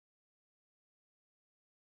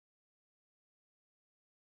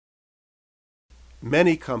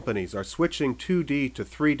Many companies are switching 2D to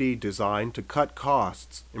 3D design to cut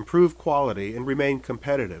costs, improve quality, and remain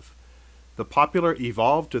competitive. The popular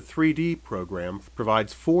Evolve to 3D program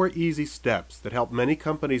provides 4 easy steps that help many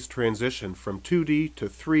companies transition from 2D to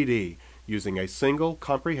 3D using a single,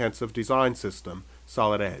 comprehensive design system,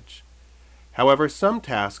 Solid Edge. However, some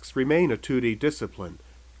tasks remain a 2D discipline.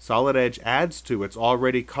 Solid Edge adds to its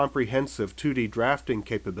already comprehensive 2D drafting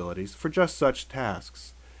capabilities for just such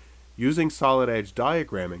tasks. Using Solid Edge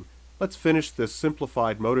diagramming, let's finish this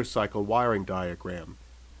simplified motorcycle wiring diagram.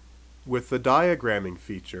 With the diagramming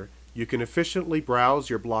feature, you can efficiently browse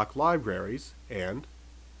your block libraries and,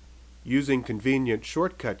 using convenient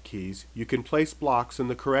shortcut keys, you can place blocks in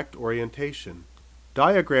the correct orientation.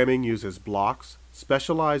 Diagramming uses blocks,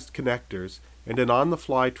 specialized connectors, and an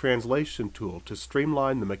on-the-fly translation tool to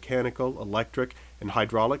streamline the mechanical, electric, and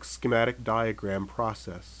hydraulic schematic diagram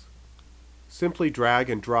process. Simply drag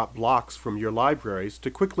and drop blocks from your libraries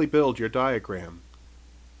to quickly build your diagram.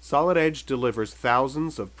 Solid Edge delivers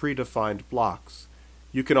thousands of predefined blocks.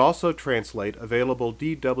 You can also translate available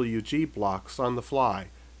DWG blocks on the fly,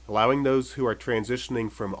 allowing those who are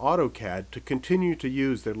transitioning from AutoCAD to continue to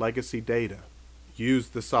use their legacy data. Use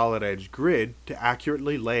the Solid Edge grid to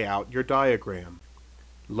accurately lay out your diagram.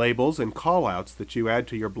 Labels and callouts that you add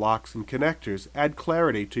to your blocks and connectors add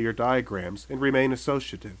clarity to your diagrams and remain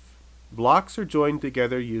associative. Blocks are joined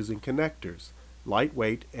together using connectors.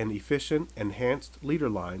 Lightweight and efficient enhanced leader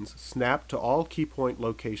lines snap to all key point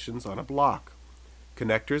locations on a block.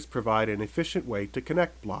 Connectors provide an efficient way to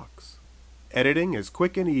connect blocks. Editing is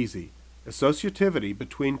quick and easy. Associativity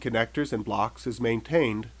between connectors and blocks is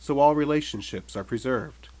maintained so all relationships are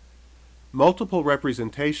preserved. Multiple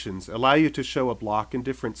representations allow you to show a block in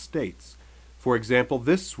different states. For example,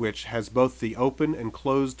 this switch has both the open and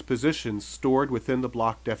closed positions stored within the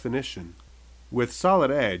block definition. With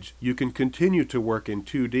Solid Edge, you can continue to work in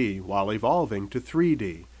 2D while evolving to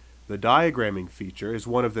 3D. The diagramming feature is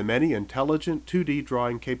one of the many intelligent 2D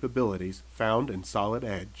drawing capabilities found in Solid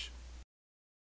Edge.